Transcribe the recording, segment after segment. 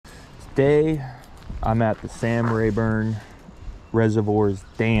Today I'm at the Sam Rayburn Reservoirs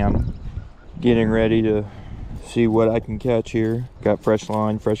Dam, getting ready to see what I can catch here. Got fresh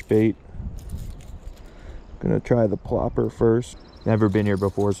line, fresh bait. Gonna try the plopper first. Never been here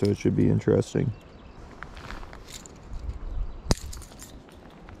before, so it should be interesting.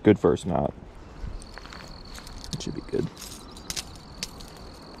 Good first knot. It should be good.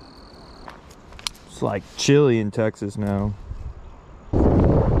 It's like chilly in Texas now.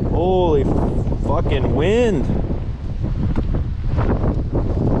 Holy fucking wind.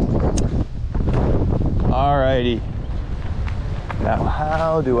 Alrighty. Now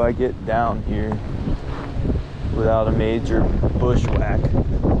how do I get down here without a major bushwhack?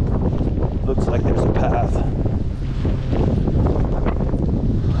 Looks like there's a path.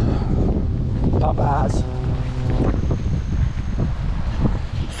 Popeyes.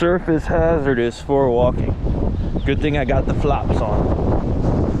 Surf is hazardous for walking. Good thing I got the flops on.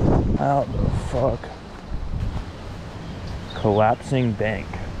 How the fuck? Collapsing bank.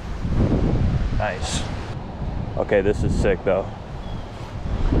 Nice. Okay, this is sick though.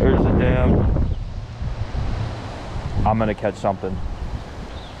 There's the dam. I'm gonna catch something.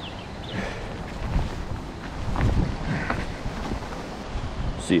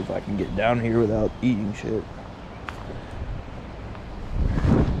 See if I can get down here without eating shit.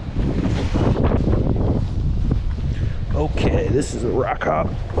 Okay, this is a rock hop.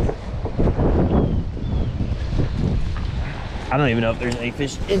 I don't even know if there's any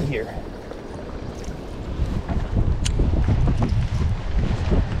fish in here.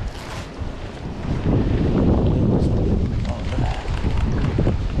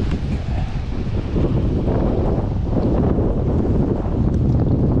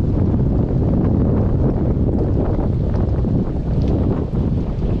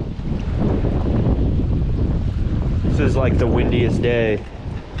 This is like the windiest day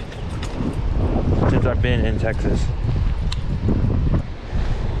since I've been in Texas.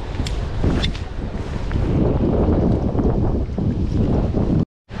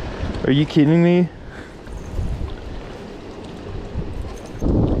 Are you kidding me?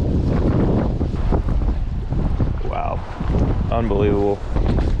 Wow, unbelievable.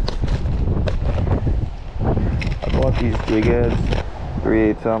 I bought these jig heads,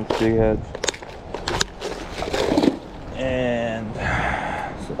 3/8 ounce jig heads. And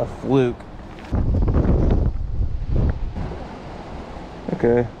it's a fluke.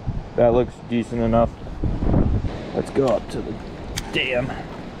 Okay, that looks decent enough. Let's go up to the dam.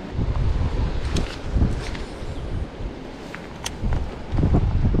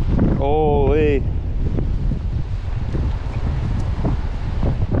 Holy.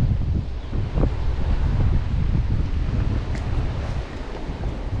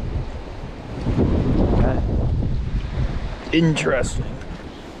 Interesting.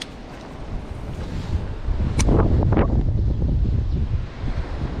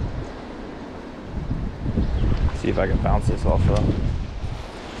 See if I can bounce this off the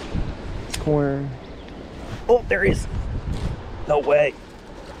corner. Oh, there he is. No way.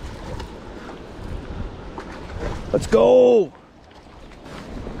 Let's go.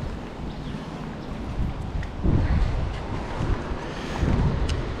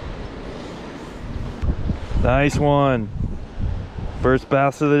 Nice one. First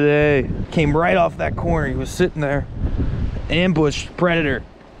bass of the day. Came right off that corner. He was sitting there. Ambushed predator.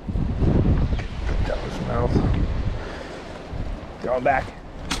 That was his mouth. Going back.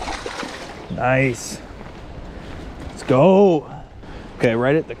 Nice. Let's go. Okay,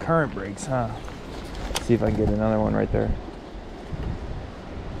 right at the current breaks, huh? Let's see if I can get another one right there.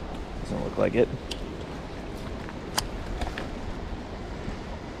 Doesn't look like it.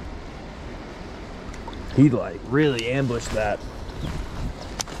 He like really ambushed that.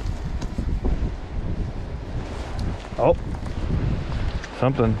 Oh,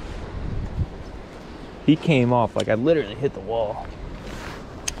 something. He came off like I literally hit the wall.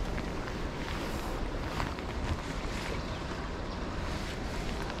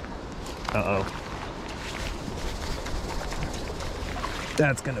 Uh-oh.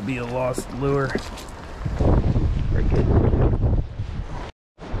 That's gonna be a lost lure. Very good.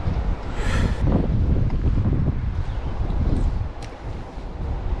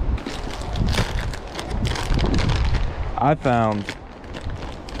 I found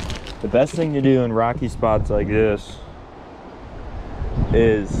the best thing to do in rocky spots like this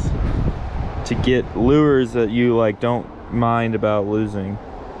is to get lures that you like don't mind about losing.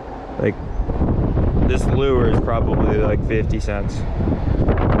 Like this lure is probably like 50 cents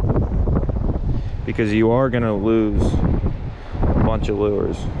because you are gonna lose a bunch of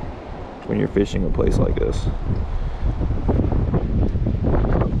lures when you're fishing a place like this.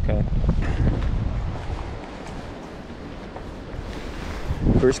 Okay.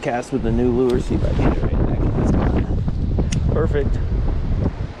 First cast with the new lure, see if I can get it right back in the spot. Perfect.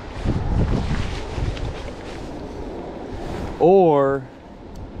 Or,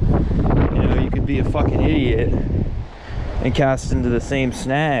 you know, you could be a fucking idiot and cast into the same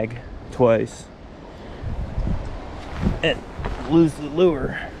snag twice and lose the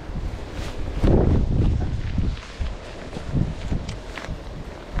lure.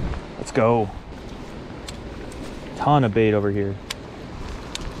 Let's go. Ton of bait over here.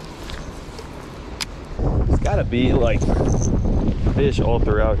 There's gotta be like fish all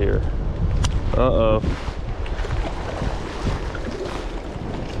throughout here. Uh-oh.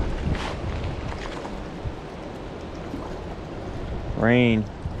 Rain.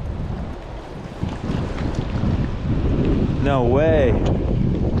 No way.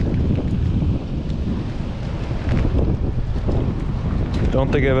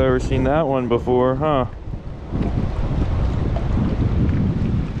 Don't think I've ever seen that one before, huh?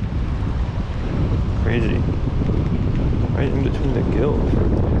 Crazy. Right in between the gills.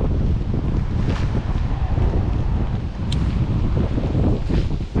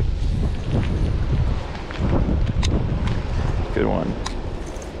 Good one.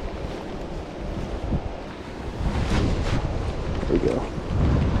 There we go.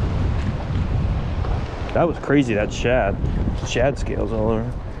 That was crazy, that shad. Shad scales all over.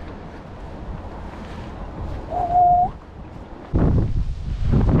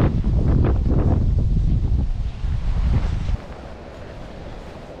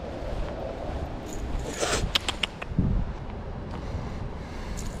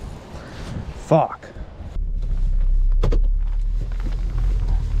 Fuck.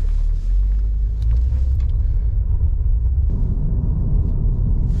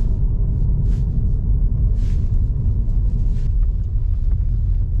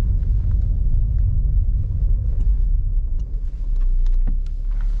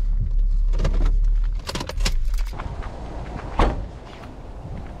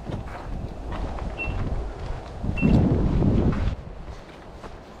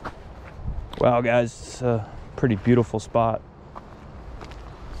 Wow, guys, it's a pretty beautiful spot.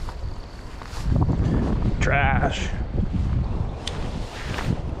 Trash.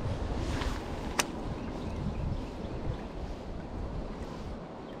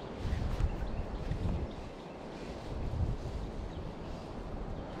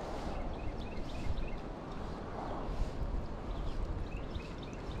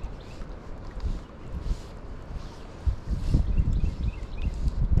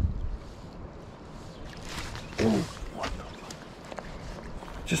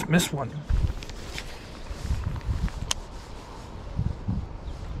 Just missed one.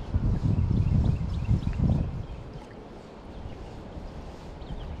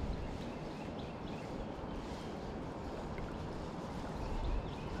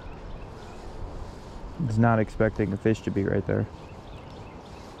 Was not expecting a fish to be right there.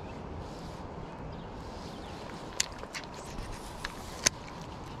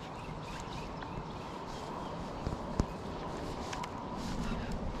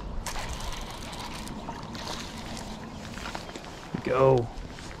 Go.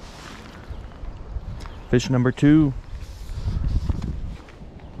 Fish number 2.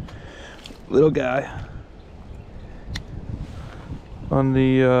 Little guy on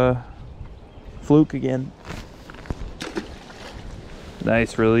the fluke again.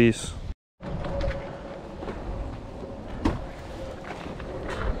 Nice release.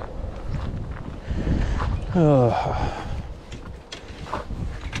 Oh.